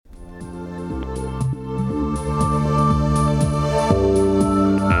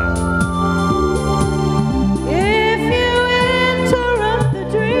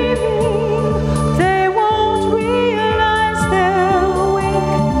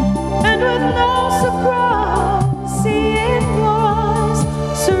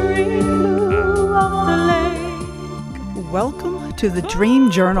to the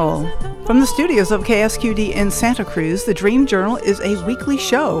Dream Journal. From the studios of KSQD in Santa Cruz, the Dream Journal is a weekly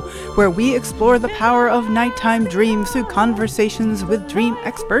show where we explore the power of nighttime dreams through conversations with dream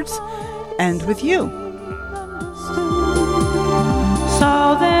experts and with you.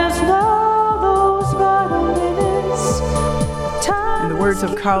 So there's in the words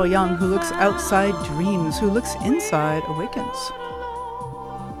of Carl Jung, who looks outside dreams, who looks inside awakens.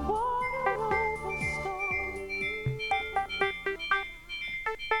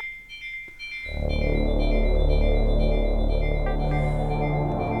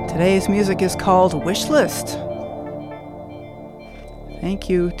 Today's music is called Wish List. Thank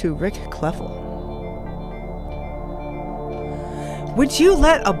you to Rick Kleffel. Would you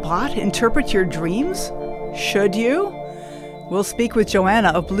let a bot interpret your dreams? Should you? We'll speak with Joanna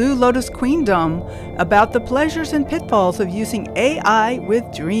of Blue Lotus Queendom about the pleasures and pitfalls of using AI with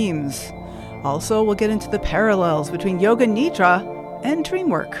dreams. Also, we'll get into the parallels between Yoga Nidra and dream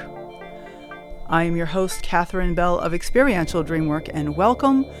work. I am your host, Catherine Bell of Experiential Dreamwork, and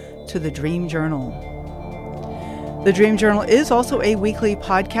welcome to the Dream Journal. The Dream Journal is also a weekly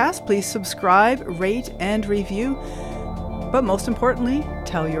podcast. Please subscribe, rate, and review. But most importantly,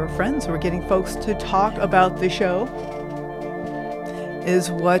 tell your friends. We're getting folks to talk about the show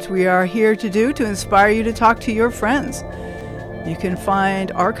is what we are here to do, to inspire you to talk to your friends. You can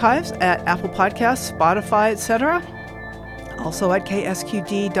find archives at Apple Podcasts, Spotify, etc. Also at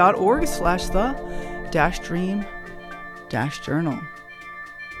ksqd.org/the-dream-journal.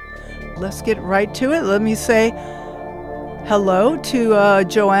 Let's get right to it. Let me say hello to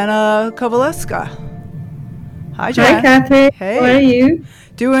Joanna Kowalewska. Hi, Joanna. Hi, Catherine. Hey. How are you?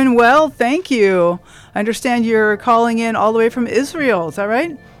 Doing well, thank you. I understand you're calling in all the way from Israel. Is that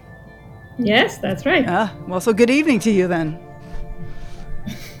right? Yes, that's right. Well, so good evening to you then.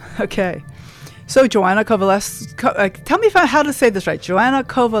 Okay. So Joanna Kowalewska, tell me how to say this right. Joanna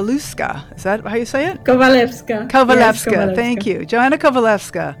Kowalewska. Is that how you say it? Kowalewska. Kowalewska. Yes, Kowalewska. Thank you. Joanna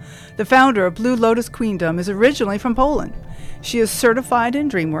Kowalewska, the founder of Blue Lotus Queendom, is originally from Poland. She is certified in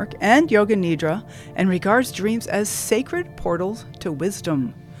dreamwork and Yoga Nidra and regards dreams as sacred portals to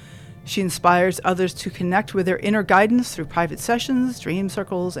wisdom. She inspires others to connect with their inner guidance through private sessions, dream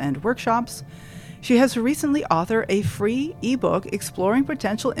circles, and workshops. She has recently authored a free ebook exploring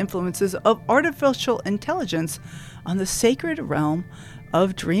potential influences of artificial intelligence on the sacred realm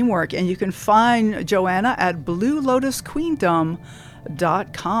of dreamwork. And you can find Joanna at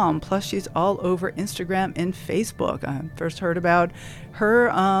bluelotusqueendom.com. Plus, she's all over Instagram and Facebook. I first heard about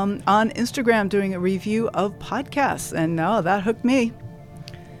her on Instagram doing a review of podcasts, and now that hooked me.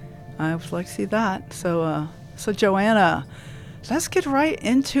 I would like to see that. So Joanna, let's get right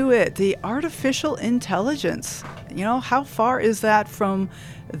into it. The artificial intelligence. You know, how far is that from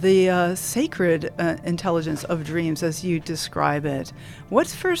the sacred intelligence of dreams as you describe it?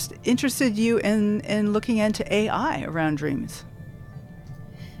 What's first interested you in looking into AI around dreams?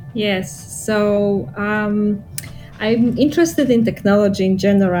 Yes, so I'm interested in technology in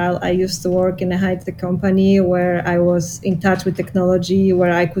general. I used to work in a high-tech company where I was in touch with technology,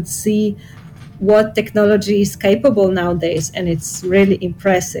 where I could see what technology is capable nowadays, and it's really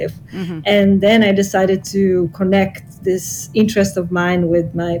impressive. Mm-hmm. And then I decided to connect this interest of mine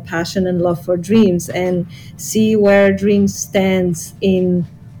with my passion and love for dreams and see where dreams stands in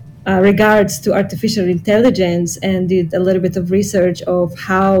regards to artificial intelligence, and did a little bit of research of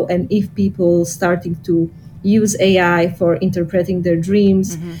how and if people starting to use AI for interpreting their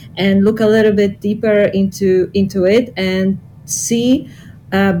dreams, mm-hmm. and look a little bit deeper into it and see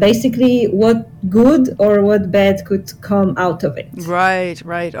basically what good or what bad could come out of it.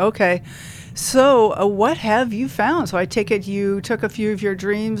 Right. Okay. So what have you found? So I take it you took a few of your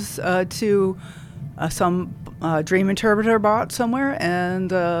dreams to some dream interpreter bot somewhere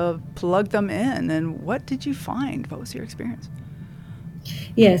and plugged them in. And what did you find? What was your experience?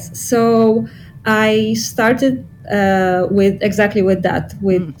 Yes. So I started with that,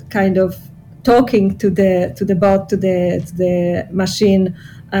 with kind of talking to the bot, to the machine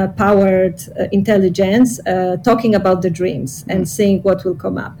powered intelligence, talking about the dreams and seeing what will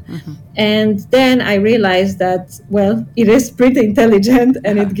come up. Mm-hmm. And then I realized that, well, it is pretty intelligent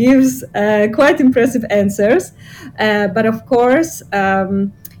and it gives quite impressive answers. But of course,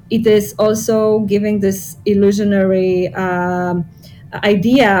 it is also giving this illusionary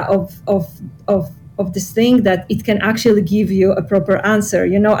idea of this thing that it can actually give you a proper answer.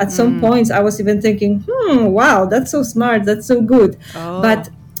 You know, at some points I was even thinking, wow, that's so smart, that's so good. Oh.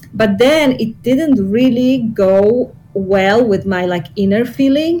 But then it didn't really go well with my inner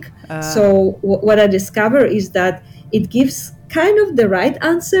feeling. So what I discovered is that it gives kind of the right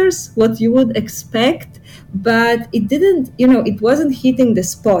answers, what you would expect, but it didn't, it wasn't hitting the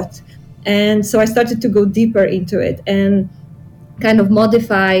spot. And so I started to go deeper into it and kind of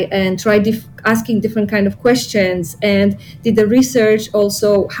modify and try asking different kind of questions, and did the research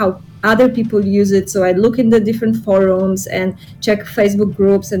also how other people use it. So I look in the different forums and check Facebook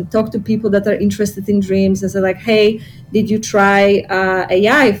groups and talk to people that are interested in dreams and say like, hey, did you try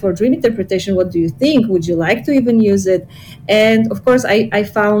AI for dream interpretation? What do you think? Would you like to even use it? And of course, I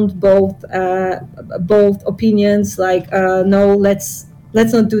found both opinions, like no, let's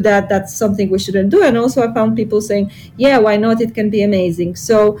not do that. That's something we shouldn't do. And also I found people saying, yeah, why not? It can be amazing.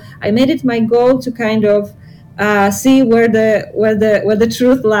 So I made it my goal to kind of see where the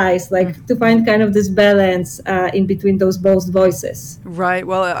truth lies, like to find kind of this balance in between those both voices. Right.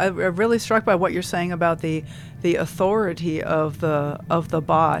 Well, I'm really struck by what you're saying about the authority of the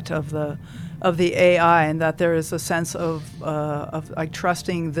bot, of the AI, and that there is a sense of like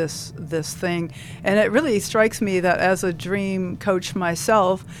trusting this thing. And it really strikes me that as a dream coach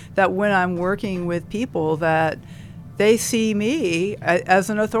myself, that when I'm working with people, that they see me as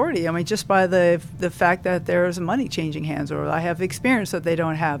an authority. I mean, just by the fact that there's money changing hands, or I have experience that they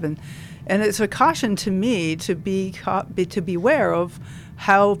don't have, and it's a caution to me to beware of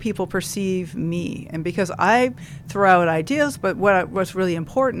how people perceive me. And because I throw out ideas, but what's really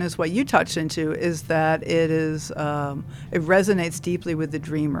important is what you touched into, is that it resonates deeply with the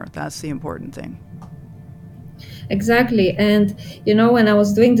dreamer. That's the important thing. Exactly. And, when I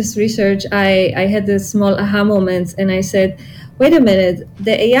was doing this research, I had a small aha moment, and I said, wait a minute,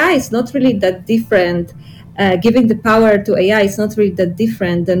 the AI is not really that different. Giving the power to AI is not really that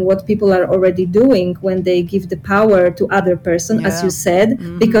different than what people are already doing when they give the power to other person, as you said,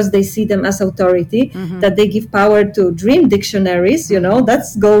 because they see them as authority, that they give power to dream dictionaries, that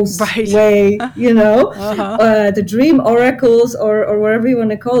goes way, the dream oracles or whatever you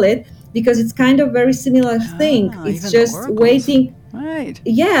want to call it, because it's kind of very similar thing. It's just oracles. Waiting. Right.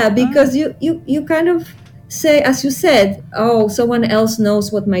 Yeah, because you kind of say, as you said, oh, someone else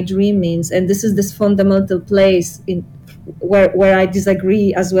knows what my dream means, and this is this fundamental place in where I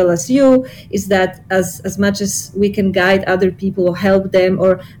disagree as well as you, is that as much as we can guide other people or help them,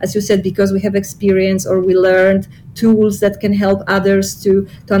 or as you said, because we have experience or we learned tools that can help others to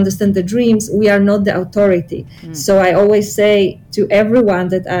understand the dreams, we are not the authority. So I always say to everyone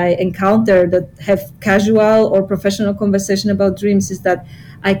that I encounter that have casual or professional conversation about dreams, is that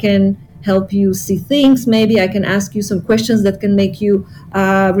I can help you see things. Maybe I can ask you some questions that can make you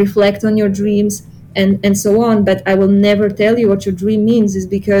reflect on your dreams and so on. But I will never tell you what your dream means, is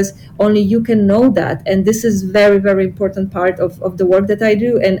because only you can know that. And this is very, very important part of the work that I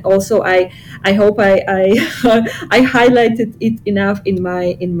do. And also I hope I highlighted it enough in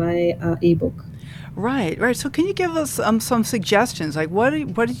my ebook. Right. So can you give us some suggestions? Like what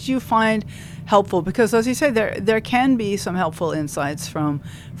did you find helpful? Because as you say, there can be some helpful insights from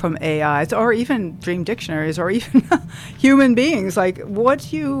AIs, or even dream dictionaries, or even human beings. Like what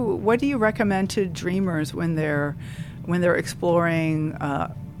do you recommend to dreamers when they're exploring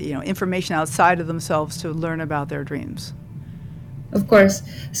information outside of themselves to learn about their dreams? Of course.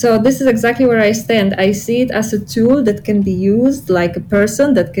 So this is exactly where I stand. I see it as a tool that can be used like a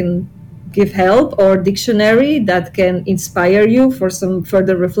person that can give help, or dictionary that can inspire you for some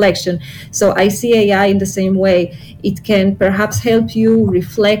further reflection. So I see AI in the same way. It can perhaps help you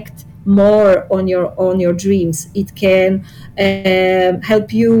reflect more on your dreams. It can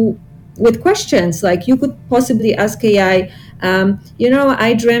help you with questions. Like you could possibly ask AI,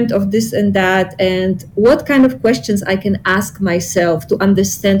 I dreamt of this and that, and what kind of questions I can ask myself to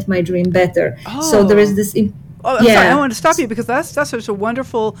understand my dream better. So there is this sorry, I want to stop you, because that's such a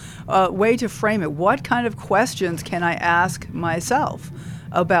wonderful way to frame it. What kind of questions can I ask myself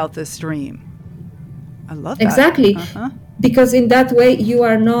about this dream? I love that. Exactly. Because in that way you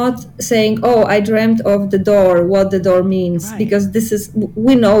are not saying, oh, I dreamt of the door, what the door means, because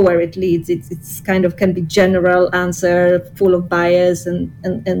we know where it leads. It's kind of can be general answer, full of bias and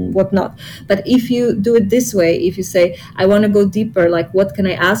whatnot. But if you do it this way, if you say, I want to go deeper, like what can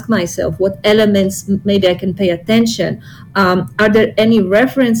I ask myself? What elements maybe I can pay attention? Are there any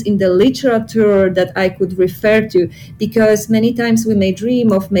reference in the literature that I could refer to? Because many times we may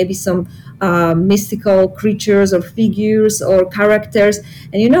dream of maybe some mystical creatures or figures or characters,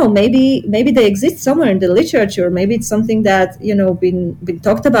 and maybe they exist somewhere in the literature. Maybe it's something that been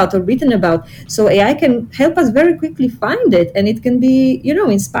talked about or written about. So AI can help us very quickly find it, and it can be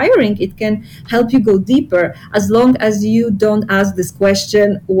inspiring. It can help you go deeper, as long as you don't ask this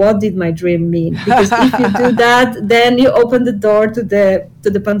question, what did my dream mean? Because if you do that, then you open the door to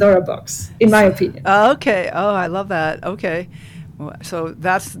the Pandora box, in my opinion. Okay. Oh, I love that. Okay. So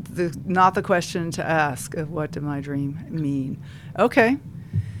that's not the question to ask of what did my dream mean. Okay.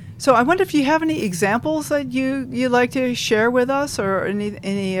 So I wonder if you have any examples that you'd like to share with us, or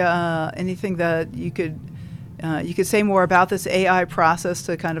anything that you could say more about this AI process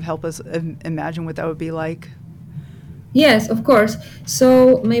to kind of help us imagine what that would be like. Yes, of course.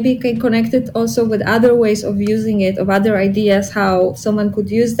 So maybe you can connect it also with other ways of using it, of other ideas, how someone could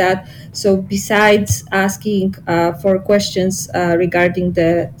use that. So besides asking for questions regarding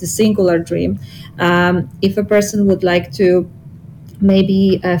the singular dream, if a person would like to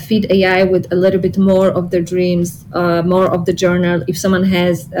maybe feed AI with a little bit more of their dreams, more of the journal. If someone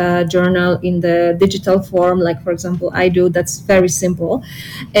has a journal in the digital form, like for example I do, that's very simple.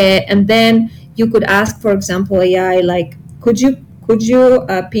 And then you could ask, for example, AI, like, could you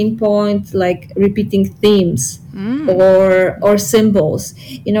pinpoint like repeating themes or symbols?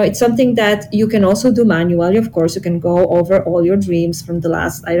 It's something that you can also do manually. Of course, you can go over all your dreams from the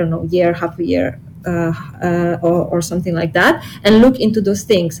last, I don't know, year, half a year, or something like that, and look into those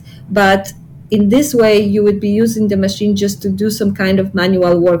things. But in this way, you would be using the machine just to do some kind of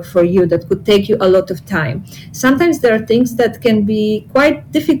manual work for you that could take you a lot of time. Sometimes there are things that can be quite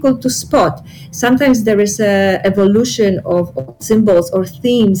difficult to spot. Sometimes there is a evolution of symbols or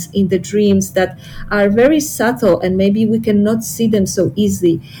themes in the dreams that are very subtle, and maybe we cannot see them so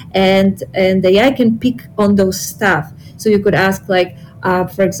easily. And the AI can pick on those stuff. So you could ask, like,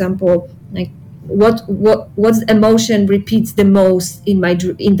 for example, like, what's emotion repeats the most in my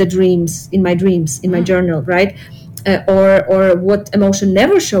dreams, in my journal, right? Or what emotion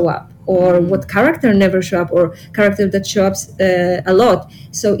never show up, or what character never show up, or character that shows up a lot.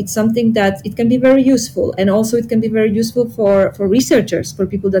 So it's something that it can be very useful, and also it can be very useful for researchers, for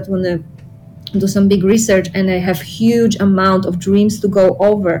people that want to do some big research and I have huge amount of dreams to go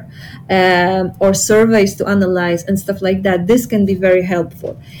over, or surveys to analyze and stuff like that. This can be very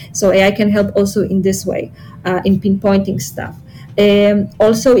helpful. So AI can help also in this way, in pinpointing stuff.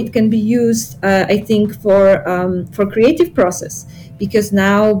 Also, it can be used, I think, for creative process, because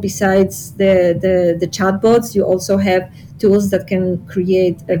now besides the chatbots, you also have tools that can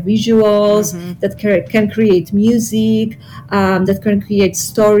create visuals, that can create music, that can create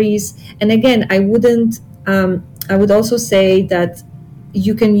stories. And again, I would also say that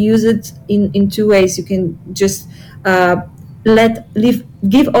you can use it in two ways. You can just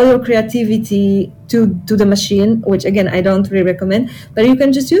give all your creativity to the machine, which again I don't really recommend, but you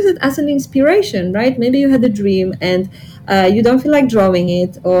can just use it as an inspiration, right? Maybe you had a dream and you don't feel like drawing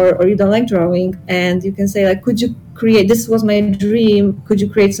it, or you don't like drawing, and you can say, like, could you create, this was my dream, could you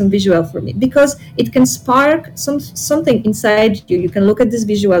create some visual for me? Because it can spark something inside you. You can look at this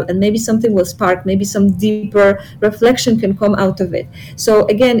visual and maybe something will spark, maybe some deeper reflection can come out of it. So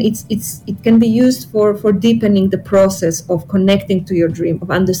again, it can be used for deepening the process of connecting to your dream, of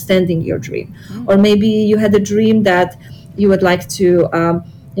understanding your dream. Or maybe you had a dream that you would like to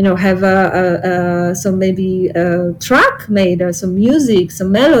have some maybe track made, or some music,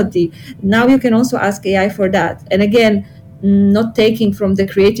 some melody. Now you can also ask AI for that. And again, not taking from the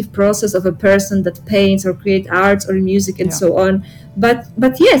creative process of a person that paints or create arts or music and so on.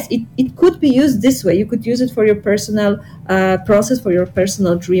 But yes, it could be used this way. You could use it for your personal process, for your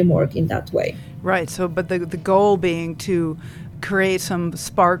personal dream work in that way. Right. So, but the goal being to create some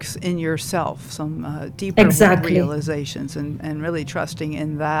sparks in yourself, some deeper realizations, and really trusting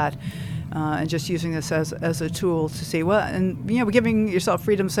in that, and just using this as a tool to see, well, and giving yourself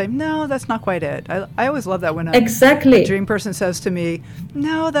freedom to say, no, that's not quite it. I always love that when a dream person says to me,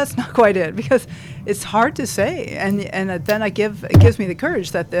 no, that's not quite it, because it's hard to say, and then it gives me the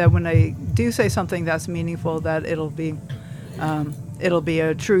courage that when I do say something that's meaningful, that it'll be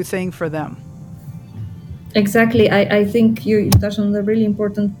a true thing for them. Exactly. I think you touched on a really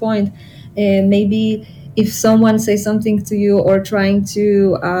important point. Maybe if someone says something to you, or trying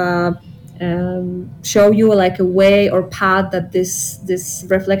to show you like a way or path that this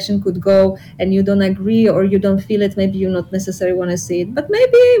reflection could go, and you don't agree or you don't feel it, maybe you not necessarily want to see it. But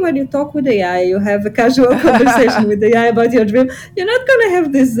maybe when you talk with AI, you have a casual conversation with AI about your dream, you're not going to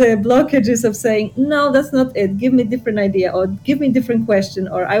have these blockages of saying, no, that's not it, give me a different idea, or give me a different question,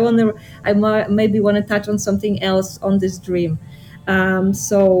 or I maybe want to touch on something else on this dream.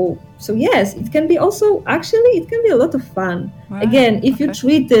 So yes, it can be also, actually, it can be a lot of fun. Wow. Again, if you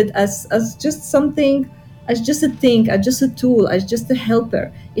treat it as just something, as just a thing, as just a tool, as just a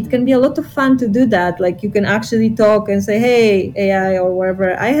helper, it can be a lot of fun to do that. Like, you can actually talk and say, hey, AI or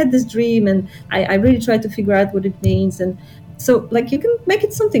wherever, I had this dream and I really tried to figure out what it means. And So like you can make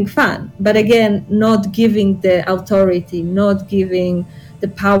it something fun, but again, not giving the authority, not giving the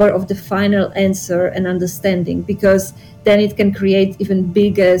power of the final answer and understanding, because then it can create even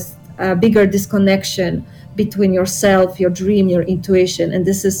bigger disconnection between yourself, your dream, your intuition. And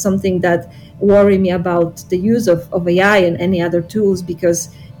this is something that worry me about the use of AI and any other tools, because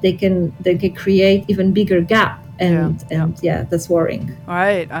they can create even bigger gap. And that's worrying. All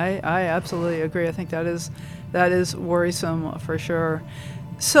right, I absolutely agree. I think that is worrisome for sure.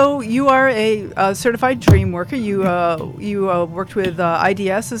 So you are a certified dream worker. You worked with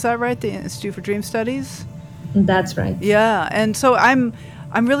IDS, is that right? The Institute for Dream Studies. That's right. Yeah, and so I'm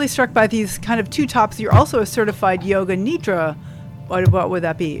really struck by these kind of two topics. You're also a certified yoga nidra. What would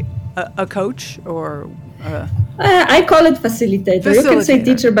that be? A coach or? I call it facilitator. You can say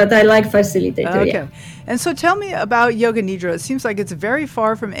teacher, but I like facilitator. Okay. Yeah. And so tell me about yoga nidra. It seems like it's very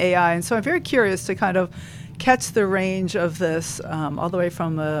far from AI, and so I'm very curious to kind of catch the range of this, all the way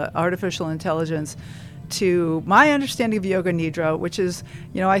from artificial intelligence to my understanding of yoga nidra, which is,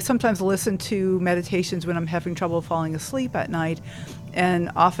 I sometimes listen to meditations when I'm having trouble falling asleep at night,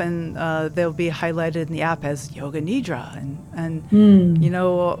 and often they'll be highlighted in the app as yoga nidra. And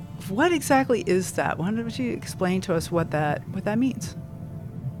what exactly is that? Why don't you explain to us what that means?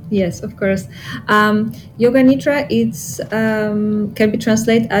 Yes, of course. Yoga nidra can be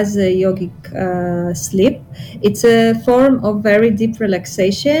translated as a yogic sleep. It's a form of very deep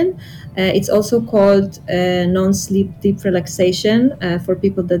relaxation. It's also called non-sleep deep relaxation for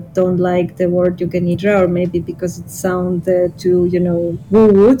people that don't like the word yoga nidra, or maybe because it sounds too,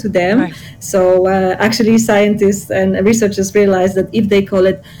 woo-woo to them. Right. So actually scientists and researchers realize that if they call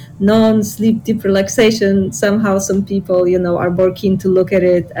it non-sleep deep relaxation, somehow some people, are more keen to look at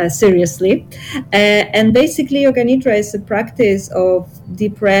it seriously. And basically, yoga nidra is a practice of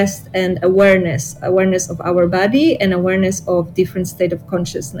deep rest and awareness of our body and awareness of different state of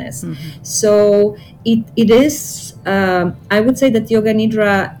consciousness. Mm-hmm. So it is, I would say that yoga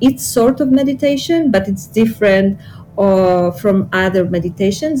nidra, it's sort of meditation, but it's different from other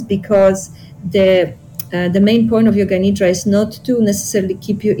meditations, because the main point of yoga nidra is not to necessarily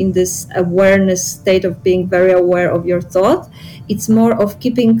keep you in this awareness state of being very aware of your thought. It's more of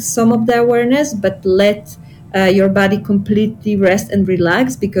keeping some of the awareness, but let your body completely rest and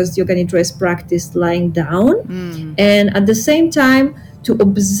relax, because yoga nidra is practiced lying down. And at the same time, to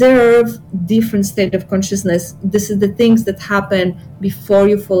observe different state of consciousness. This is the things that happen before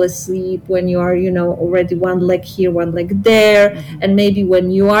you fall asleep, when you are, already one leg here, one leg there, and maybe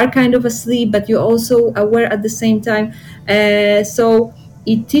when you are kind of asleep, but you're also aware at the same time. So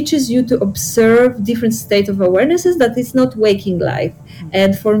it teaches you to observe different state of awarenesses that is not waking life.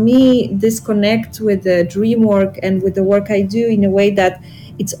 And for me, this connects with the dream work and with the work I do in a way that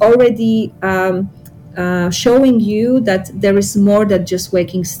it's already showing you that there is more than just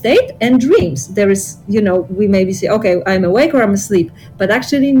waking state and dreams. There is, we maybe say, okay, I'm awake or I'm asleep, but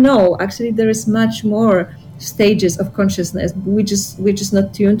actually no, there is much more stages of consciousness. We're just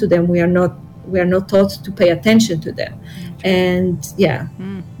not tuned to them. We are not taught to pay attention to them. And yeah.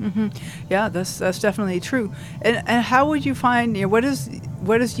 Mm-hmm. Yeah, that's definitely true. And how would you find, what is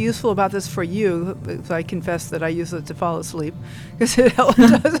useful about this for you? I confess that I use it to fall asleep, because it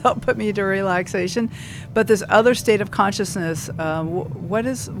does help put me into relaxation. But this other state of consciousness, what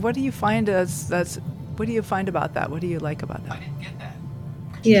do you find what do you find about that? What do you like about that? I didn't get that.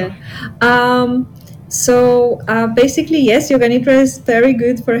 Yeah. So basically, yes, yoga nidra is very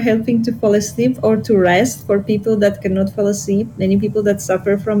good for helping to fall asleep or to rest for people that cannot fall asleep. Many people that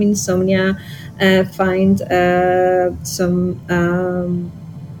suffer from insomnia find a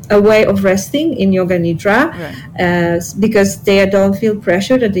way of resting in yoga nidra, right. Because they don't feel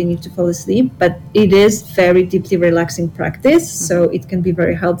pressure that they need to fall asleep, but it is very deeply relaxing practice, so it can be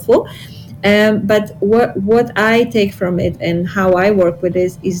very helpful. But what I take from it and how I work with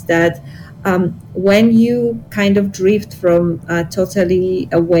it is that when you kind of drift from a totally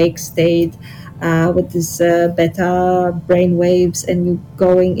awake state with this beta brain waves, and you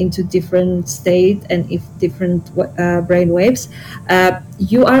going into different state and if different brain waves,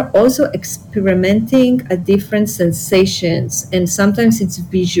 you are also experimenting a different sensations, and sometimes it's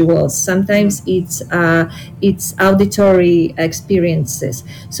visuals, sometimes it's auditory experiences.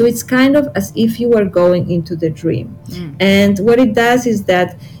 So it's kind of as if you were going into the dream. And what it does is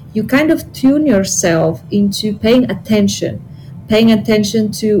that you kind of tune yourself into paying attention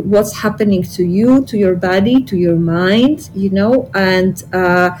to what's happening to you, to your body, to your mind,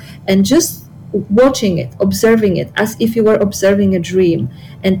 and just watching it, observing it as if you were observing a dream,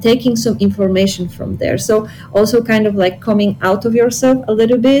 and taking some information from there. So also kind of like coming out of yourself a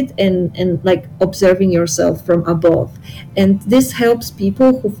little bit, and like observing yourself from above. And this helps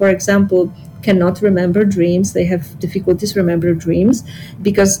people who, for example, cannot remember dreams. They have difficulties remember dreams,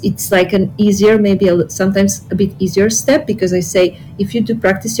 because it's like an easier, maybe sometimes a bit easier step, because I say, if you do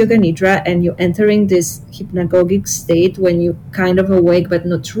practice yoga nidra and you're entering this hypnagogic state when you kind of awake but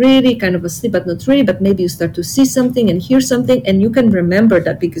not really, kind of asleep but not really, but maybe you start to see something and hear something, and you can remember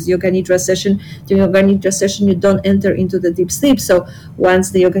that, because during yoga nidra session you don't enter into the deep sleep. So once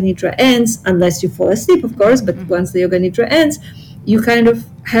the yoga nidra ends, unless you fall asleep of course, but once the yoga nidra ends, you kind of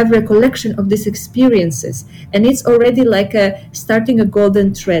have recollection of these experiences, and it's already like starting a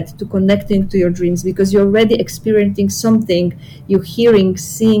golden thread to connecting to your dreams, because you're already experiencing something, you're hearing,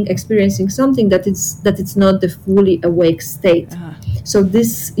 seeing, experiencing something that it's not the fully awake state. So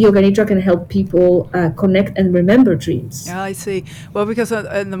this yoga nidra can help people connect and remember dreams. Yeah, I see. Well, because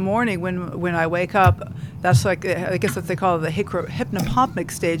in the morning when I wake up, that's like, I guess what they call the hypnopompic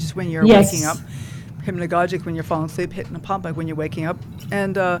stage, is when you're waking up. Hypnagogic when you're falling asleep, hypnopompic when you're waking up,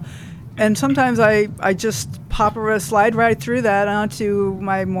 and sometimes I just slide right through that onto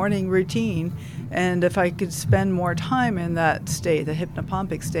my morning routine. And if I could spend more time in that state, the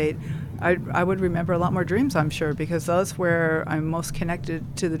hypnopompic state, I would remember a lot more dreams, I'm sure, because that's where I'm most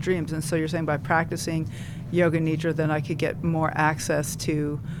connected to the dreams. And so you're saying by practicing yoga nidra, then I could get more access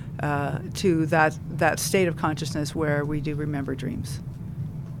to that state of consciousness where we do remember dreams.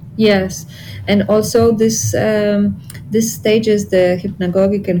 Yes, and also this stages, the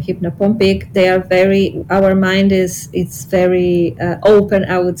hypnagogic and hypnopompic, they are our mind it's very open,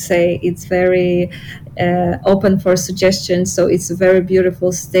 I would say. It's very open for suggestions, so it's a very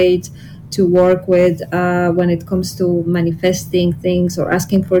beautiful state to work with when it comes to manifesting things or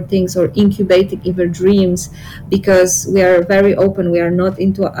asking for things or incubating even dreams, because we are very open. We are not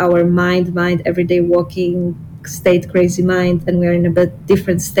into our mind everyday walking state, crazy mind, and we are in a bit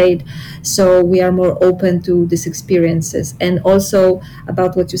different state, so we are more open to these experiences. And also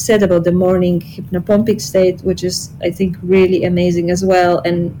about what you said about the morning hypnopompic state, which is I think really amazing as well,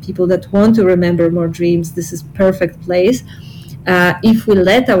 and people that want to remember more dreams, this is perfect place. If we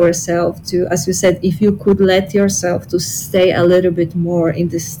let ourselves to, as you said, if you could let yourself to stay a little bit more in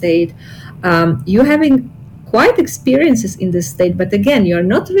this state, you having quite experiences in this state, but again, you're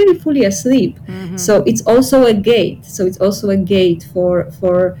not really fully asleep. So it's also a gate. So it's also a gate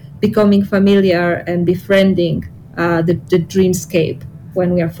for becoming familiar and befriending the dreamscape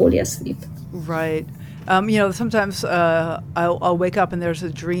when we are fully asleep. Right. Sometimes I'll wake up and there's a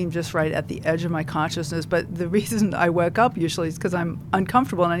dream just right at the edge of my consciousness. But the reason I wake up usually is because I'm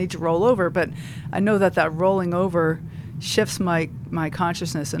uncomfortable and I need to roll over. But I know that rolling over shifts my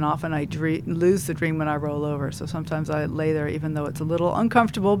consciousness, and often I lose the dream when I roll over. So sometimes I lay there even though it's a little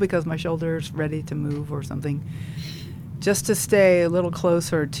uncomfortable because my shoulder's ready to move or something, just to stay a little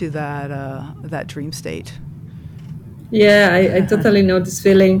closer to that dream state. Yeah, I totally know this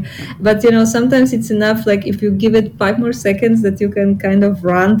feeling. But, sometimes it's enough, like if you give it 5 more seconds, that you can kind of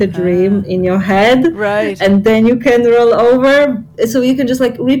run the dream in your head. Right. And then you can roll over. So you can just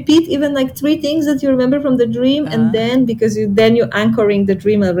like repeat even like 3 things that you remember from the dream. And then, because you're anchoring the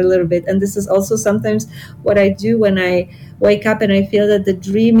dream a little bit. And this is also sometimes what I do when I wake up and I feel that the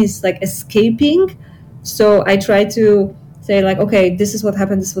dream is like escaping. So I try to say like, okay, this is what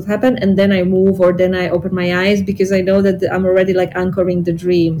happened, and then I move, or then I open my eyes, because I know that I'm already like anchoring the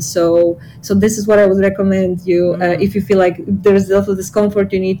dream. So this is what I would recommend you. If you feel like there's a lot of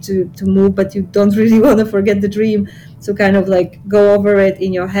discomfort, you need to move, but you don't really want to forget the dream. So kind of like go over it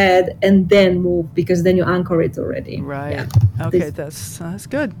in your head and then move, because then you anchor it already. Right. Yeah. Okay, that's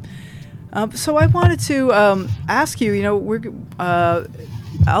good. So I wanted to ask you, we're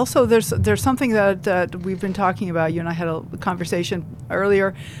also, there's something that we've been talking about. You and I had a conversation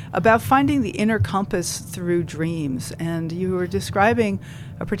earlier about finding the inner compass through dreams. And you were describing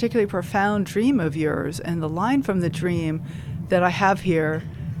a particularly profound dream of yours. And the line from the dream that I have here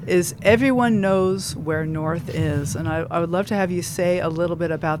is, everyone knows where north is. And I would love to have you say a little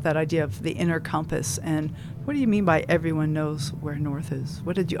bit about that idea of the inner compass. And what do you mean by everyone knows where north is?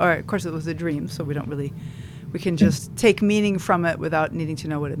 All right, of course, it was a dream, so we can just take meaning from it without needing to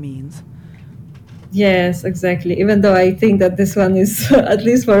know what it means. Yes, exactly. Even though I think that this one is, at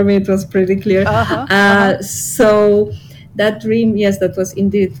least for me, it was pretty clear. So that dream, yes, that was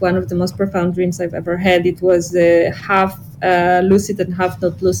indeed one of the most profound dreams I've ever had. It was half lucid and half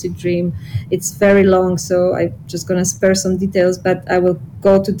not lucid dream. It's very long, so I'm just going to spare some details, but I will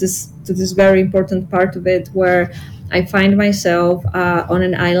go to this very important part of it, where I find myself on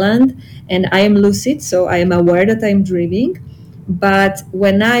an island, and I am lucid, so I am aware that I'm dreaming. But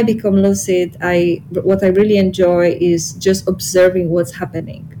when I become lucid, what I really enjoy is just observing what's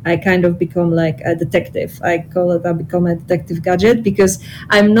happening. I kind of become like a detective. I call it, I become a detective gadget, because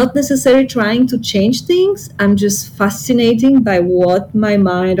I'm not necessarily trying to change things. I'm just fascinating by what my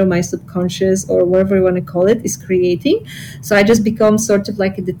mind or my subconscious, or whatever you want to call it, is creating. So I just become sort of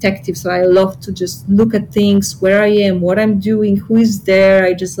like a detective. So I love to just look at things, where I am, what I'm doing, who is there.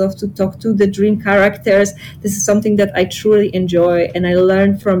 I just love to talk to the dream characters. This is something that I truly enjoy, and I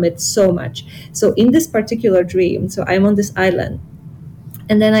learn from it so much. So in this particular dream, so I'm on this island,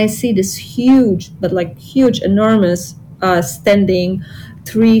 and then I see this huge, but like huge, enormous, standing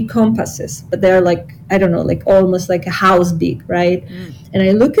 3 compasses, but they're like, I don't know, like almost like a house big, right? And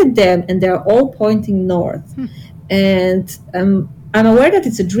I look at them, and they're all pointing north. And I'm aware that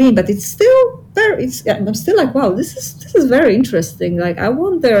it's a dream, but it's still there. I'm still like, wow, this is very interesting. Like, I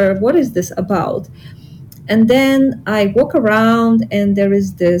wonder, what is this about? And then I walk around, and there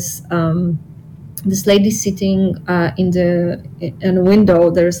is this lady sitting in a window.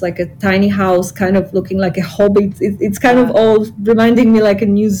 There's like a tiny house, kind of looking like a hobbit. It's kind of all reminding me like a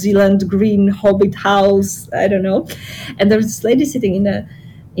New Zealand green hobbit house. I don't know. And there's this lady sitting in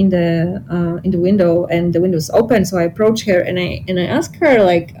the window, and the window's open. So I approach her, and I ask her,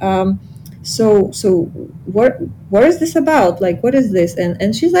 like, so what is this about? Like, what is this?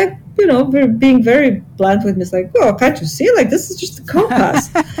 And she's like, being very blunt with me. It's like, oh, can't you see? Like, this is just a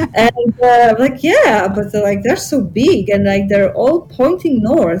compass. And I'm like, yeah, but they're so big, and like they're all pointing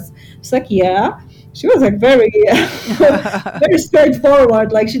north. It's like, yeah. She was like very, very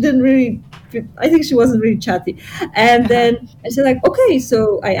straightforward. Like, she didn't really. I think she wasn't really chatty. And then I said, like, okay.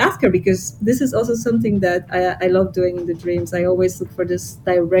 So I asked her, because this is also something that I love doing in the dreams. I always look for this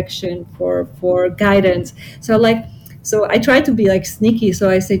direction, for guidance. So I try to be like sneaky. So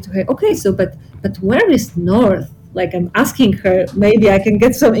I say to her, okay, so but where is north? Like, I'm asking her, maybe I can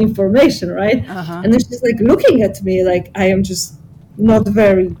get some information, right? And then she's like looking at me like I am just not a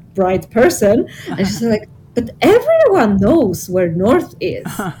very bright person. And she's like, but everyone knows where north is.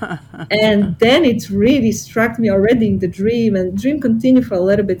 And then it really struck me already in the dream, and the dream continued for a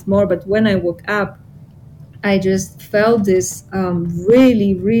little bit more. But when I woke up, I just felt this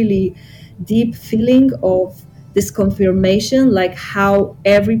really, really deep feeling of this confirmation, like how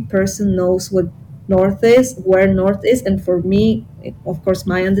every person knows what north is, where north is. And for me, of course,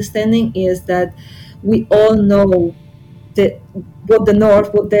 my understanding is that we all know what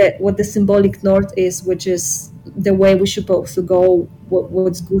the symbolic north is, which is the way we're supposed to go,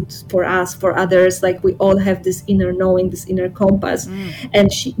 what's good for us, for others. Like, we all have this inner knowing, this inner compass. And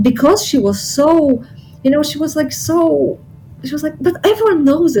because she was so, she was like, but everyone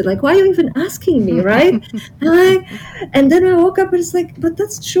knows it. Like, why are you even asking me, right? And then I woke up, and it's like, but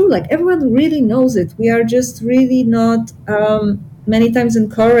that's true. Like, everyone really knows it. We are just really not many times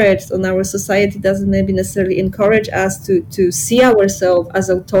encouraged, and our society doesn't maybe necessarily encourage us to see ourselves as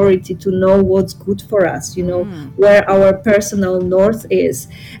authority, to know what's good for us, where our personal north is.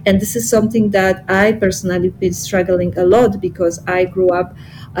 And this is something that I personally been struggling a lot, because I grew up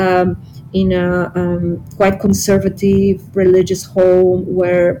in a quite conservative religious home,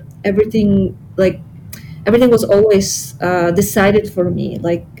 where everything was always decided for me.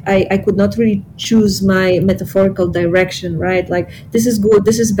 Like, I could not really choose my metaphorical direction, right? Like, this is good,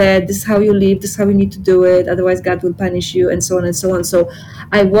 this is bad, this is how you live, this is how you need to do it, otherwise God will punish you, and so on and so on. So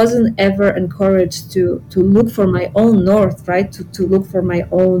I wasn't ever encouraged to look for my own north, right? To look for my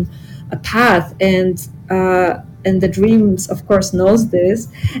own path. And the dreams, of course, knows this.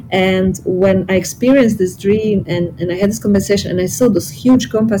 And when I experienced this dream, and I had this conversation, and I saw those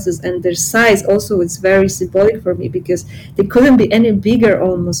huge compasses, and their size also is very symbolic for me, because they couldn't be any bigger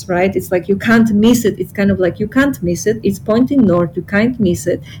almost, right? It's like, you can't miss it. It's kind of like, you can't miss it. It's pointing north. You can't miss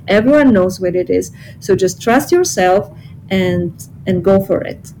it. Everyone knows where it is. So just trust yourself and go for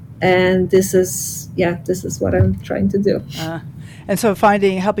it. And this is what I'm trying to do. And so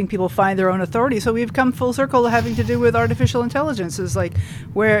helping people find their own authority. So we've come full circle having to do with artificial intelligence. Is like,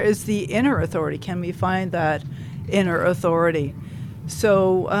 where is the inner authority? Can we find that inner authority?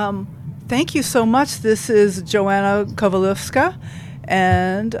 So thank you so much. This is Joanna Kowalewska,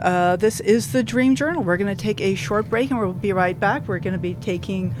 and this is the Dream Journal. We're going to take a short break, and we'll be right back. We're going to be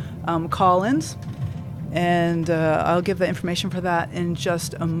taking call-ins. And I'll give the information for that in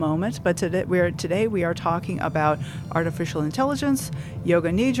just a moment. But today we are talking about artificial intelligence,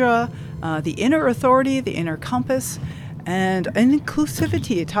 yoga nidra, the inner authority, the inner compass, And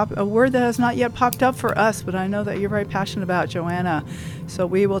inclusivity, a word that has not yet popped up for us, but I know that you're very passionate about, Joanna. So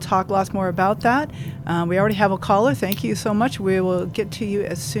we will talk lots more about that. We already have a caller. Thank you so much. We will get to you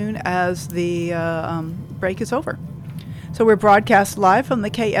as soon as the break is over. So we're broadcast live from the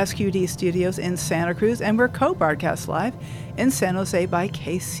KSQD studios in Santa Cruz, and we're co-broadcast live in San Jose by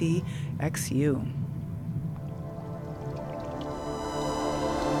KCXU.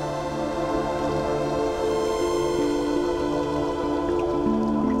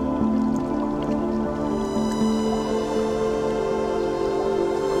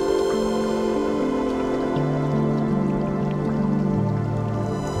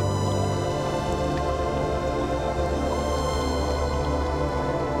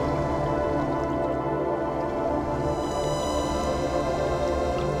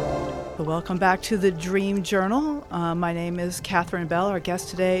 Welcome back to the Dream Journal. My name is Catherine Bell. Our guest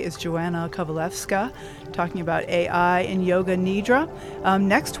today is Joanna Kowalewska, talking about AI and Yoga Nidra.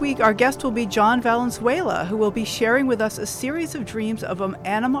 Next week, our guest will be John Valenzuela, who will be sharing with us a series of dreams of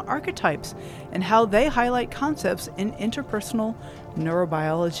anima archetypes and how they highlight concepts in interpersonal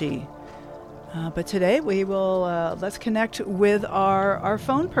neurobiology. But today, we will let's connect with our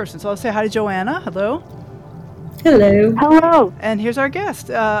phone person. So I'll say hi to Joanna. Hello. Hello. Hello. And here's our guest.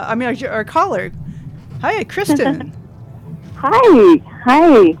 Our caller. Hi, Kristen.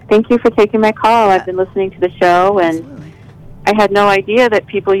 Hi. Thank you for taking my call. I've been listening to the show, and absolutely. I had no idea that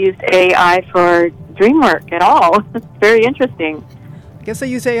people used AI for dream work at all. It's very interesting. I guess I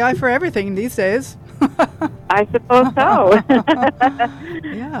use AI for everything these days. I suppose so.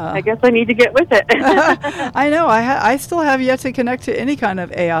 Yeah. I guess I need to get with it. I know. I still have yet to connect to any kind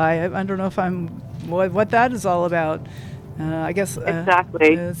of AI. I don't know if what that is all about. I guess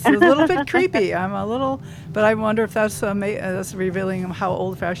exactly. It's a little bit creepy. But I wonder if that's revealing how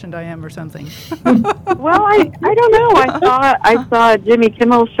old-fashioned I am or something. Well, I don't know. I saw a Jimmy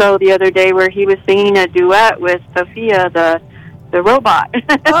Kimmel show the other day where he was singing a duet with Sophia, the robot.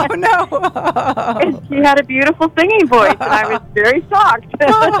 Oh no! And she had a beautiful singing voice, and I was very shocked.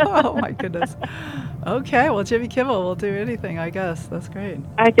 Oh my goodness. Okay, well, Jimmy Kimmel will do anything, I guess. That's great.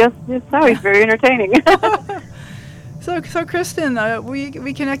 I guess so. He's very entertaining. So Kristen,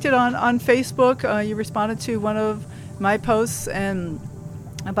 we connected on Facebook. You responded to one of my posts and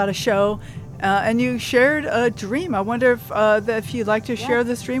about a show, and you shared a dream. I wonder if you'd like to share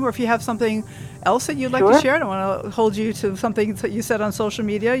this dream, or if you have something else that you'd like to share. I don't want to hold you to something that you said on social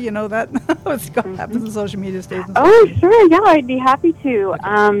media. You know that what happens in social media stays. Sure. Yeah, I'd be happy to.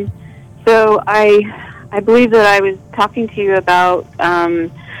 Okay. So I believe that I was talking to you about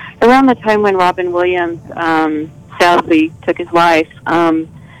around the time when Robin Williams sadly took his life.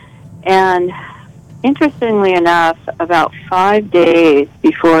 And interestingly enough, about 5 days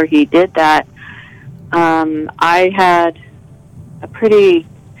before he did that, I had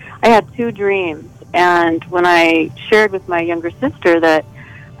two dreams. And when I shared with my younger sister that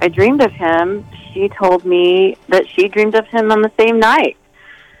I dreamed of him, she told me that she dreamed of him on the same night.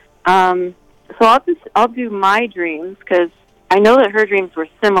 So I'll do my dreams because I know that her dreams were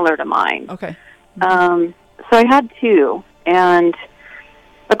similar to mine. Okay. So I had two, and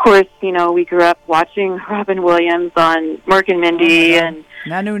of course, we grew up watching Robin Williams on Mork and Mindy and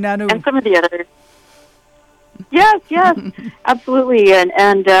Nanu and some of the others. Yes, absolutely, and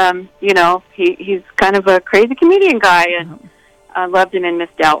he's kind of a crazy comedian guy, and I loved him in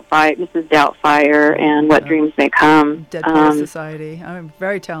Mrs. Doubtfire, and What Dreams May Come. Dead Poets Society. I'm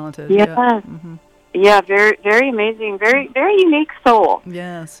very talented. Yeah. Mm-hmm. Yeah, very, very amazing, very, very unique soul.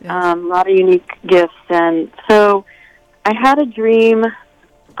 Yes. A lot of unique gifts, and so I had a dream.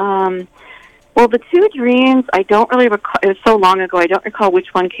 Well, the two dreams I don't really recall. It was so long ago. I don't recall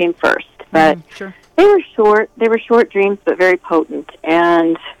which one came first, but sure. They were short. They were short dreams, but very potent.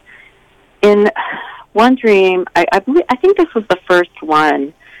 And in one dream, I think this was the first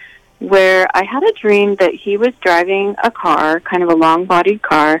one, where I had a dream that he was driving a car, kind of a long-bodied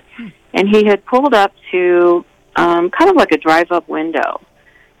car, and he had pulled up to kind of like a drive-up window,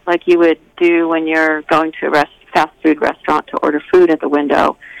 like you would do when you're going to a fast food restaurant to order food at the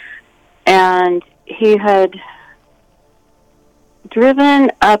window. And he had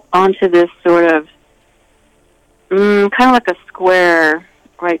driven up onto this sort of kind of like a square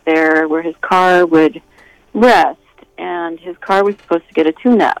right there where his car would rest, and his car was supposed to get a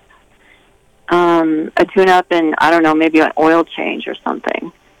tune-up. A tune-up and, I don't know, maybe an oil change or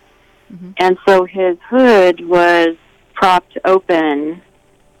something. Mm-hmm. And so his hood was propped open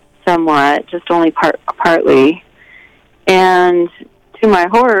somewhat, just only partly. And to my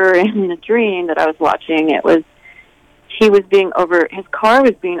horror, in the dream that I was watching, his car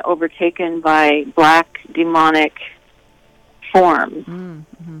was being overtaken by black demonic forms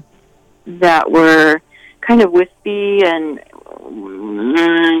that were kind of wispy and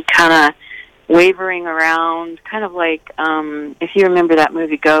kind of wavering around, kind of like, if you remember that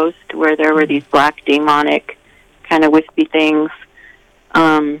movie Ghost, where there were these black demonic kind of wispy things.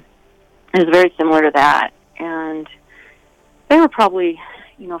 It was very similar to that. And there were probably,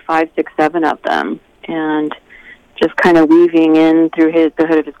 5, 6, 7 of them, and just kind of weaving in through the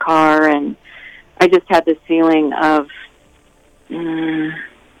hood of his car, and I just had this feeling of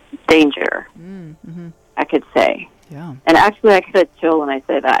danger, I could say. Yeah. And actually, I could chill when I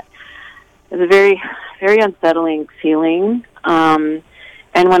say that. It was a very, very unsettling feeling. And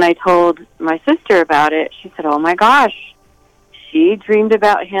when I told my sister about it, she said, "Oh my gosh, she dreamed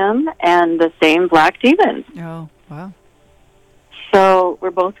about him and the same black demons." Oh, wow. So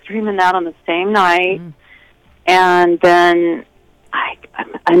we're both dreaming that on the same night. And then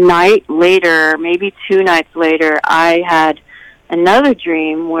a night later, maybe 2 nights later, I had another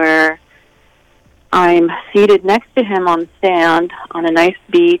dream where I'm seated next to him on the sand on a nice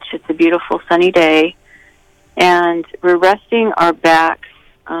beach. It's a beautiful sunny day. And we're resting our backs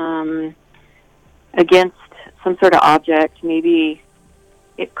against some sort of object. Maybe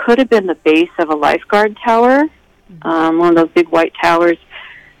it could have been the base of a lifeguard tower, one of those big white towers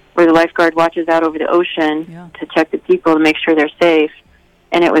where the lifeguard watches out over the ocean to check the people to make sure they're safe.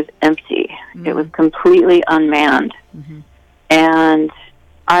 And it was empty. It was completely unmanned. And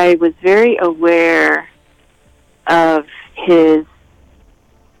I was very aware of his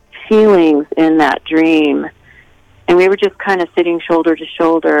feelings in that dream. And we were just kind of sitting shoulder to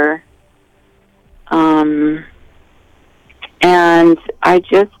shoulder. And I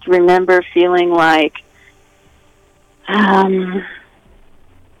just remember feeling like,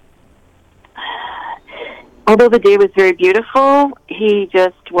 although the day was very beautiful, he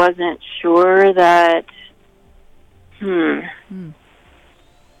just wasn't sure that,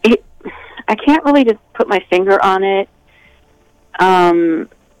 I can't really just put my finger on it.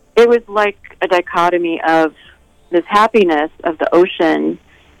 It was like a dichotomy of this happiness of the ocean,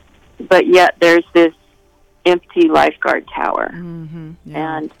 but yet there's this empty lifeguard tower.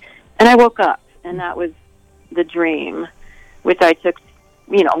 And I woke up, and that was the dream, which I took,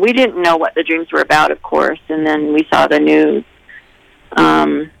 we didn't know what the dreams were about, of course, and then we saw the news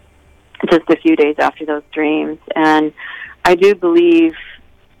just a few days after those dreams. And I do believe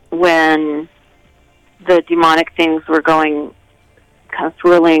when the demonic things were going, kind of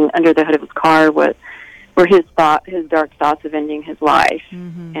swirling under the hood of his car, were his dark thoughts of ending his life,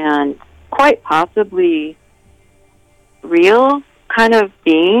 and quite possibly real kind of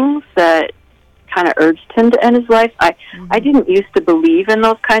beings that kind of urged him to end his life. I didn't used to believe in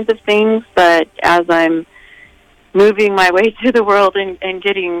those kinds of things, but as I'm moving my way through the world and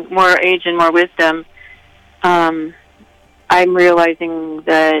getting more age and more wisdom, I'm realizing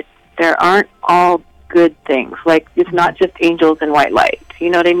that there aren't all good things. Like, it's not just angels and white light. You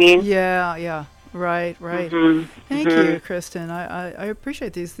know what I mean? Yeah. Right. Thank you, Kristen. I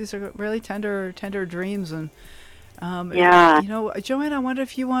appreciate these. These are really tender dreams. And Joanna, I wonder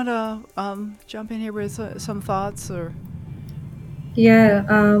if you want to jump in here with some thoughts or. Yeah.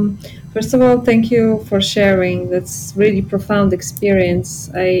 First of all, thank you for sharing. That's really profound experience.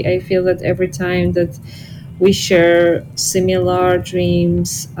 I feel that every time that we share similar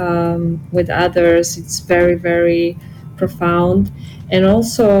dreams with others, it's very, very profound. And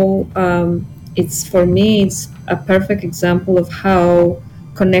also, it's a perfect example of how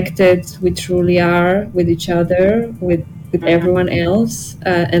connected we truly are with each other, with everyone else,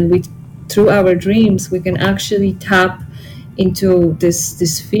 and through our dreams we can actually tap into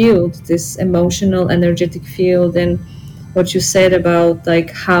this field, this emotional, energetic field. And what you said about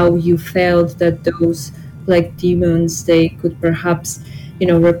like how you felt that those like demons, they could perhaps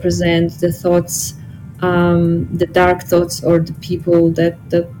represent the thoughts, the dark thoughts, or the people that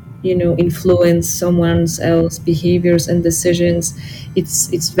influence someone else's behaviors and decisions.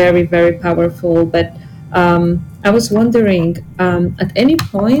 It's very, very powerful. But I was wondering, at any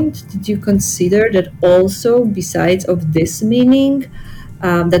point did you consider that also, besides of this meaning,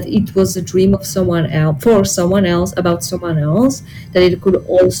 that it was a dream of someone else, for someone else, about someone else, that it could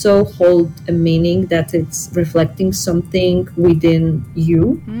also hold a meaning, that it's reflecting something within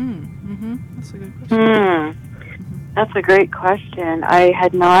you? That's a good question. That's a great question. I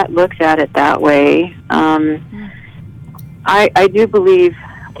had not looked at it that way. I do believe,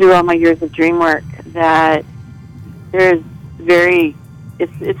 through all my years of dream work, that it's very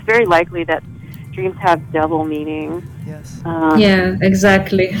likely that dreams have double meaning. Yes. Yeah,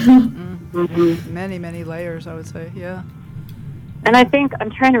 exactly. Many, many layers, I would say. Yeah. And I think,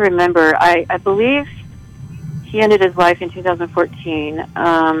 I'm trying to remember, I believe he ended his life in 2014.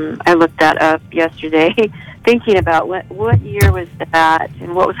 I looked that up yesterday, thinking about what year was that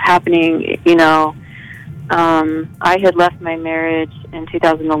and what was happening. I had left my marriage in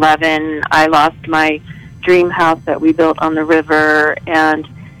 2011. I lost my dream house that we built on the river, and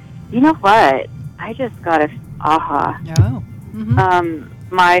you know what? I just got a aha. Oh.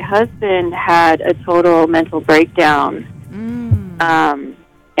 Mm-hmm. My husband had a total mental breakdown,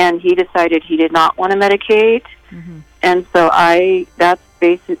 and he decided he did not want to medicate, and so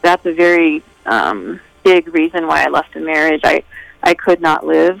that's a very big reason why I left the marriage. I could not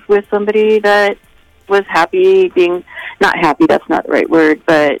live with somebody that was happy being, not happy, that's not the right word,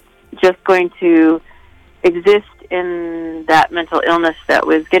 but just going to exist in that mental illness that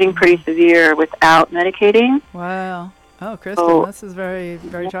was getting pretty severe without medicating. Wow. Oh, Kristen, this is very,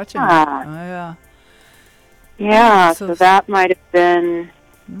 very touching. Yeah. Oh, yeah. Yeah, so that might have been,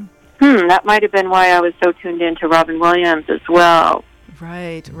 why I was so tuned into Robin Williams as well.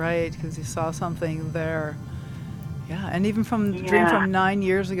 Right, because you saw something there. Yeah, and even from dream from 9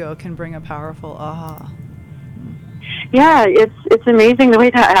 years ago can bring a powerful aha. Yeah, it's amazing the way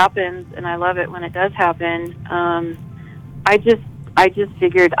that happens, and I love it when it does happen. I just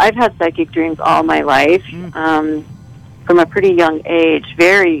figured I've had psychic dreams all my life, from a pretty young age,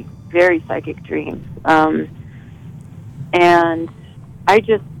 very, very psychic dreams, and I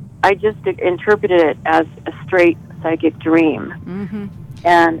just interpreted it as a straight psychic dream,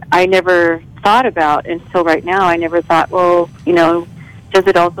 and I never thought about until right now. I never thought, well, does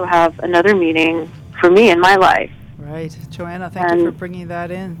it also have another meaning for me in my life? Right. Joanna, thank you for bringing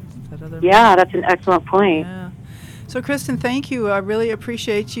that in. That's an excellent point. Yeah. So, Kristen, thank you. I really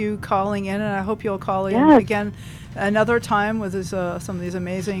appreciate you calling in, and I hope you'll call in again another time with some of these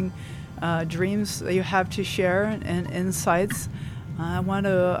amazing dreams that you have to share and insights. I want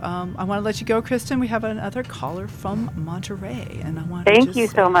to let you go, Kristen. We have another caller from Monterey, and I want to thank you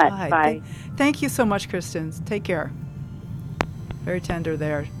so much. Bye. Thank you so much, Kristen. Take care. Very tender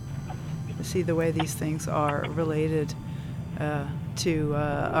there to see the way these things are related to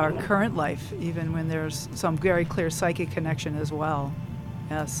our current life, even when there's some very clear psychic connection as well.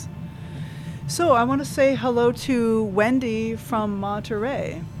 Yes. So I want to say hello to Wendy from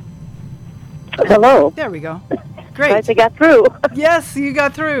Monterey. Hello. There we go. Great. Glad I got through. Yes, you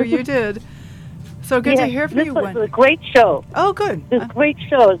got through. You did. So good to hear from you, Wendy. This was a great show. Oh, good. This is a great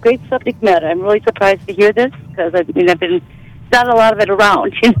show. A great subject matter. I'm really surprised to hear this because I've been not a lot of it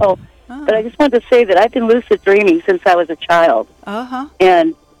around, But I just wanted to say that I've been lucid dreaming since I was a child.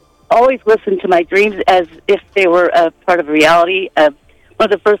 And always listened to my dreams as if they were a part of reality. One of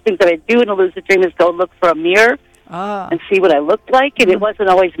the first things that I do in a lucid dream is go look for a mirror and see what I looked like, and it wasn't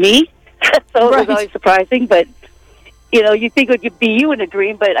always me. So it was always surprising, but you think it would be you in a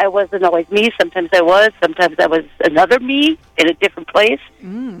dream, but I wasn't always me. Sometimes I was another me in a different place.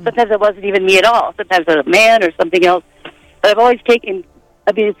 Sometimes I wasn't even me at all. Sometimes I was a man or something else. But I've always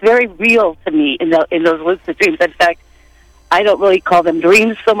it's very real to me in those lucid dreams. In fact, I don't really call them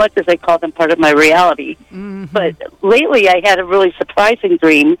dreams so much as I call them part of my reality. But lately I had a really surprising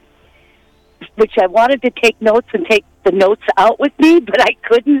dream, which I wanted to take notes and take the notes out with me, but I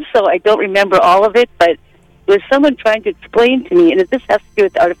couldn't, so I don't remember all of it. But there was someone trying to explain to me, and this has to do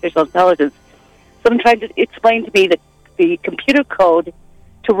with artificial intelligence, someone trying to explain to me the computer code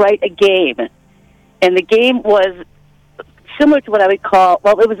to write a game. And the game was similar to what I would call,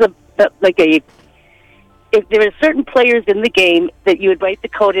 it was if there were certain players in the game that you would write the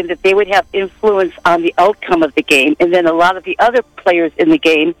code in that they would have influence on the outcome of the game, and then a lot of the other players in the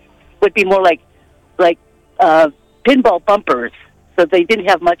game would be more like pinball bumpers, so they didn't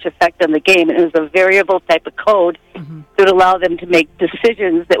have much effect on the game, and it was a variable type of code that would allow them to make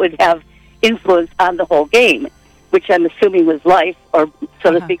decisions that would have influence on the whole game, which I'm assuming was life, or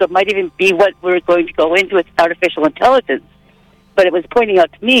so to speak, or might even be what we're going to go into with artificial intelligence. But it was pointing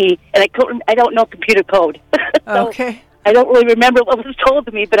out to me, and I don't know computer code. So okay. I don't really remember what was told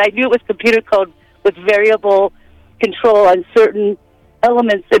to me, but I knew it was computer code with variable control on certain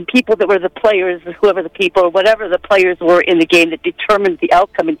elements and people that were the players, whoever the people or whatever the players were in the game that determined the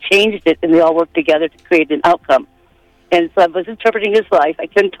outcome and changed it, and they all worked together to create an outcome. And so I was interpreting his life. I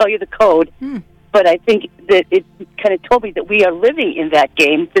couldn't tell you the code, but I think that it kind of told me that we are living in that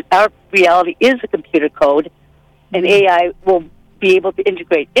game, that our reality is a computer code, and AI will be able to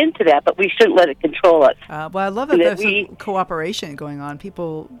integrate into that, but we shouldn't let it control us. Well, I love that there's some cooperation going on.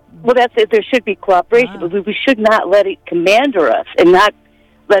 Well, that's it. There should be cooperation, but we should not let it commander us and not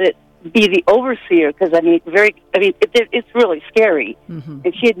let it be the overseer, because, it's really scary.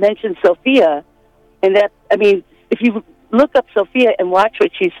 And she had mentioned Sophia, and if you look up Sophia and watch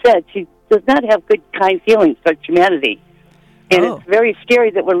what she said, she does not have good, kind feelings towards humanity. And it's very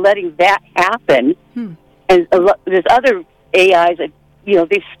scary that we're letting that happen. And there's other AIs that,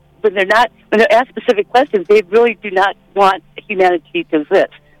 when they're asked specific questions, they really do not want humanity to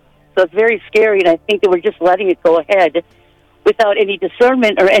exist. So it's very scary, and I think that we're just letting it go ahead without any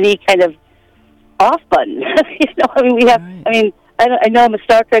discernment or any kind of off button. We have. Right. I know I'm a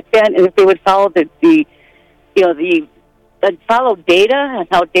Star Trek fan, and if they would follow follow Data and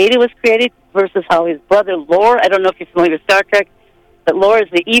how Data was created versus how his brother Lore. I don't know if you're familiar with Star Trek, but Lore is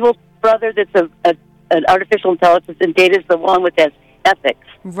the evil brother that's an artificial intelligence, and Data is the one with that ethics.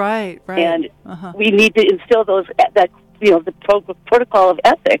 Right. And we need to instill the protocol of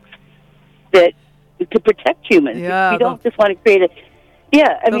ethics that to protect humans. Yeah, we don't just want to create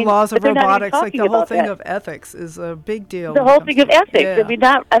the laws of robotics, like the whole thing of ethics, is a big deal. The whole thing of ethics.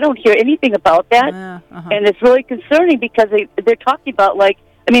 Yeah. I don't hear anything about that, and it's really concerning because they're talking about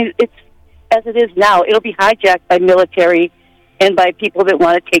it's as it is now. It'll be hijacked by military and by people that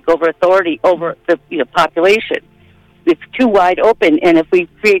want to take over authority over the population. It's too wide open, and if we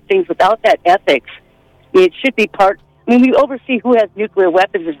create things without that ethics, it should be part. We oversee who has nuclear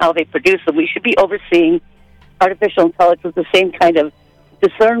weapons and how they produce them. We should be overseeing artificial intelligence with the same kind of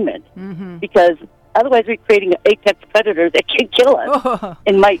discernment, because otherwise we're creating an apex predator that can kill us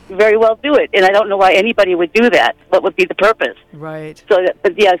and might very well do it. And I don't know why anybody would do that. What would be the purpose? Right. So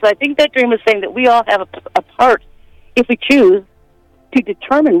I think that dream is saying that we all have a part, if we choose, to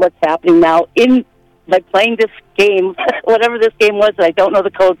determine what's happening now in playing this game, whatever this game was that I don't know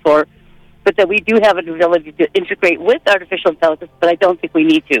the code for, but that we do have an ability to integrate with artificial intelligence, but I don't think we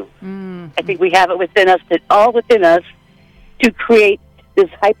need to. I think we have it within us, to create this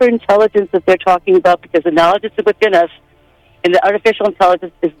hyper-intelligence that they're talking about, because the knowledge is within us, and the artificial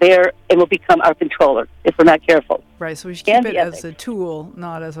intelligence is there and will become our controller if we're not careful. Right, so we should keep it as a tool,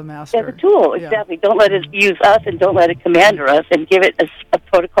 not as a master. As a tool, exactly. Don't let it use us, and don't let it commander us, and give it a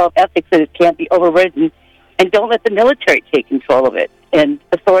protocol of ethics that it can't be overridden, and don't let the military take control of it, and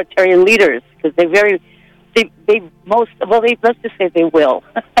authoritarian leaders, because let's just say they will.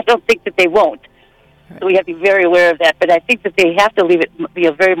 I don't think that they won't. Right. So we have to be very aware of that, but I think that they have to be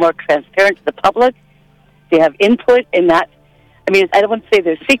very more transparent to the public. They have input in that. I don't want to say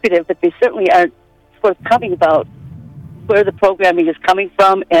they're secretive, but they certainly aren't forthcoming about where the programming is coming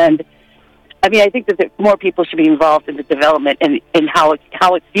from. And I think that more people should be involved in the development and how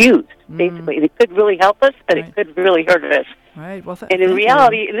it's used. Basically, it could really help us, but it could really hurt us. Right. Well, and in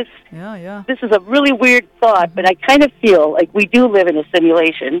reality, this is a really weird thought, but I kind of feel like we do live in a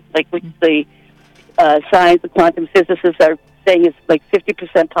simulation, which the science, the quantum physicists are saying is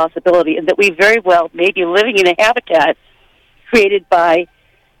 50% possibility, and that we very well may be living in a habitat created by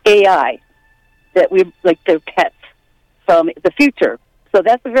AI, that we their pets from the future. So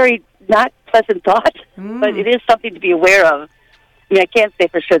that's a very not pleasant thought, but it is something to be aware of. I can't say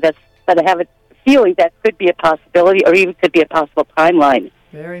for sure but I have a feeling that could be a possibility, or even could be a possible timeline.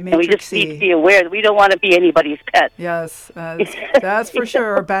 Very matrixy. And we just need to be aware that we don't want to be anybody's pet. Yes, that's for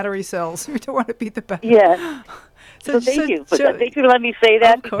sure. Or battery cells. We don't want to be the pet. Yeah. So thank you. Thank you for letting me say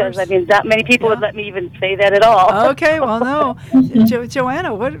that, because not many people would let me even say that at all. Okay, well, no. Joanna,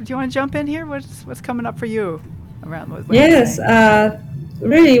 do you want to jump in here? What's coming up for you around what Yes,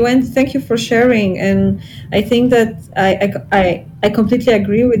 really, thank you for sharing. And I think that I completely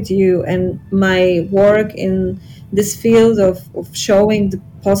agree with you. And my work in this field of showing the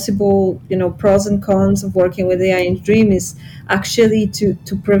possible, pros and cons of working with AI in dream is actually to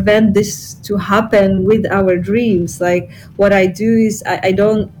prevent this to happen with our dreams. What I do is I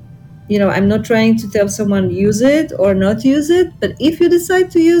don't, I'm not trying to tell someone use it or not use it, but if you decide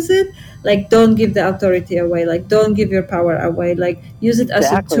to use it, don't give the authority away, don't give your power away, use it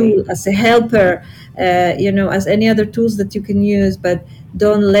as a tool, as a helper, as any other tools that you can use, but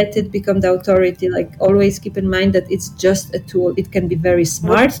don't let it become the authority. Always keep in mind that it's just a tool. It can be very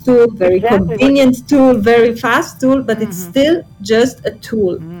smart tool, very convenient tool, very fast tool, but it's still just a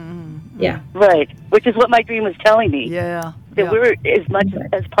tool. Yeah. Right. Which is what my dream was telling me. Yeah. That we're as much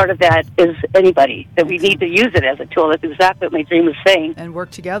as part of that as anybody, that we need to use it as a tool. That's exactly what my dream was saying. And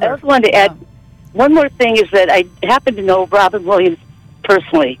work together. I also wanted to add one more thing, is that I happen to know Robin Williams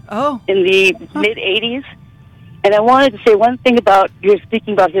personally in the mid-'80s. And I wanted to say one thing about, you're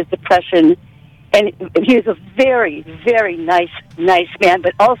speaking about his depression, and he was a very, very nice man,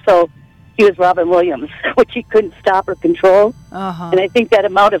 but also he was Robin Williams, which he couldn't stop or control. And I think that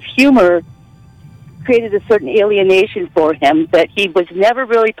amount of humor created a certain alienation for him, that he was never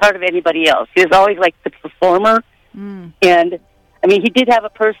really part of anybody else. He was always the performer. And, he did have a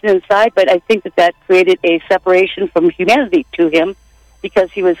person inside, but I think that created a separation from humanity to him,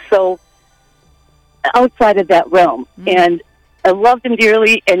 because he was so outside of that realm. And I loved him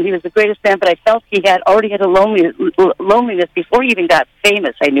dearly, and he was the greatest man, but I felt he had already had a loneliness before he even got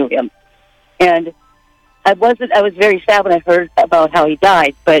famous. I knew him. And I was very sad when I heard about how he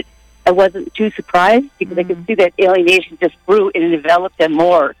died, but I wasn't too surprised because I could see that alienation just grew and developed him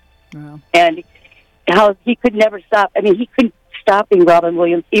more. Wow. And how he could never stop. I mean, he couldn't stop being Robin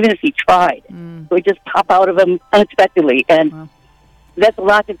Williams, even if he tried. So he'd just pop out of him unexpectedly. And that's a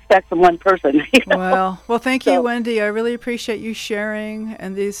lot to expect from one person. You know? Well, thank you, Wendy. I really appreciate you sharing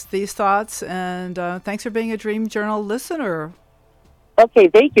and these thoughts. And thanks for being a Dream Journal listener. Okay,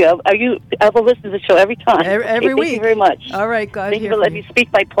 thank you. I will listen to the show every time. Every week. Thank you very much. All right, glad to hear Thank you for letting me speak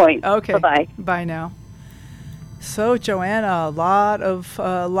my point. Okay. Bye-bye. Bye now. So, Joanna, a lot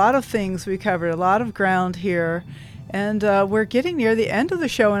of things we covered, a lot of ground here, and we're getting near the end of the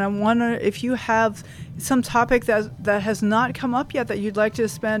show. And I wonder if you have some topic that has not come up yet that you'd like to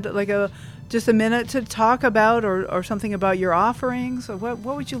spend just a minute to talk about, or something about your offerings. Or what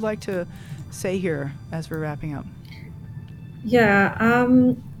would you like to say here as we're wrapping up? Yeah,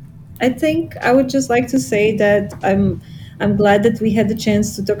 I think I would just like to say that I'm glad that we had the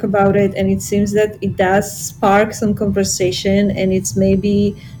chance to talk about it, and it seems that it does spark some conversation, and it's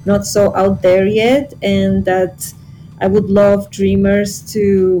maybe not so out there yet, and that I would love dreamers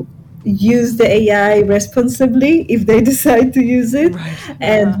to use the AI responsibly if they decide to use it. Right.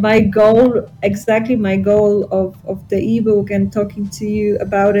 And my goal of the ebook and talking to you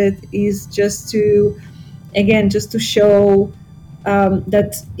about it is just to show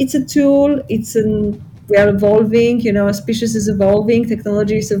that it's a tool. We are evolving, our species is evolving,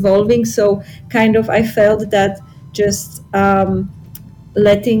 technology is evolving. So I felt that just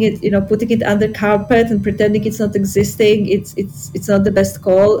letting it, putting it under carpet and pretending it's not existing, it's not the best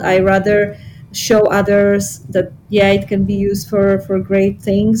call. I rather show others that, it can be used for great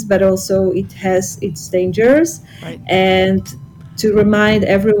things, but also it has its dangers. Right. And to remind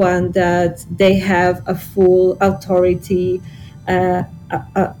everyone that they have a full authority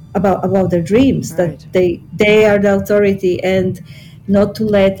about their dreams, right. That they are the authority, and not to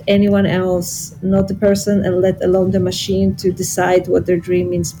let anyone else, not the person and let alone the machine, to decide what their dream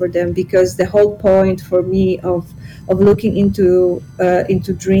means for them. Because the whole point for me of looking into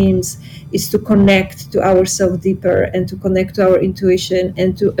dreams is to connect to ourselves deeper, and to connect to our intuition,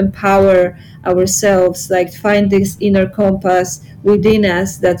 and to empower ourselves, find this inner compass within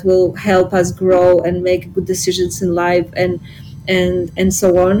us that will help us grow and make good decisions in life, and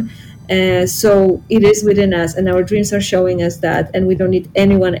so on. So it is within us, and our dreams are showing us that, and we don't need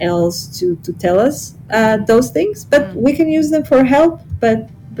anyone else to tell us those things, but we can use them for help. But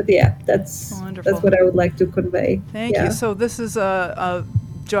yeah, that's what I would like to convey. Thank you. So this is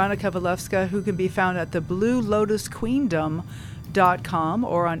Joanna Kowalewska, who can be found at the BlueLotusQueendom.com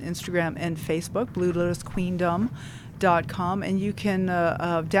or on Instagram and Facebook, BlueLotusQueendom.com, and you can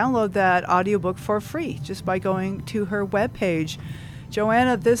download that audiobook for free just by going to her webpage.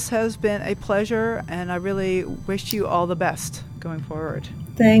 Joanna, this has been a pleasure, and I really wish you all the best going forward.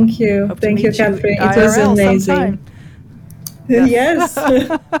 Thank you. Thank you, Catherine. It was amazing. Yes.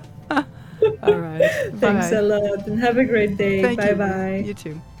 All right. Thanks a lot, and have a great day. Bye-bye. You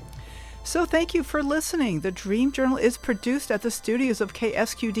too. So thank you for listening. The Dream Journal is produced at the studios of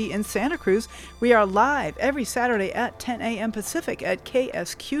KSQD in Santa Cruz. We are live every Saturday at 10 a.m. Pacific at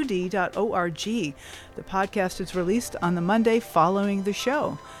ksqd.org. The podcast is released on the Monday following the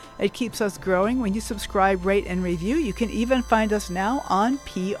show. It keeps us growing when you subscribe, rate, and review. You can even find us now on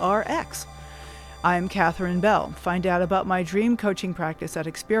PRX. I'm Catherine Bell. Find out about my dream coaching practice at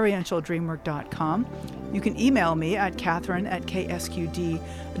experientialdreamwork.com. You can email me at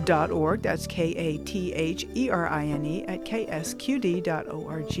catherine@ksqd.org. That's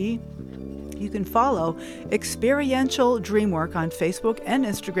KATHERINE@ksqd.org. You can follow Experiential Dreamwork on Facebook and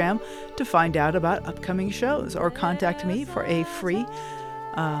Instagram to find out about upcoming shows, or contact me for a free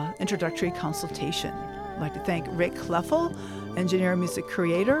introductory consultation. I'd like to thank Rick Kleffel, engineer and music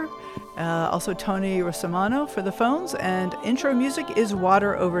creator, also Tony Rosamano for the phones, and intro music is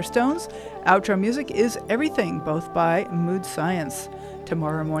Water Over Stones. Outro music is Everything, both by Mood Science.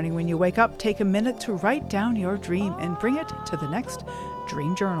 Tomorrow morning when you wake up, take a minute to write down your dream and bring it to the next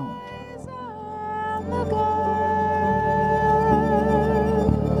Dream Journal.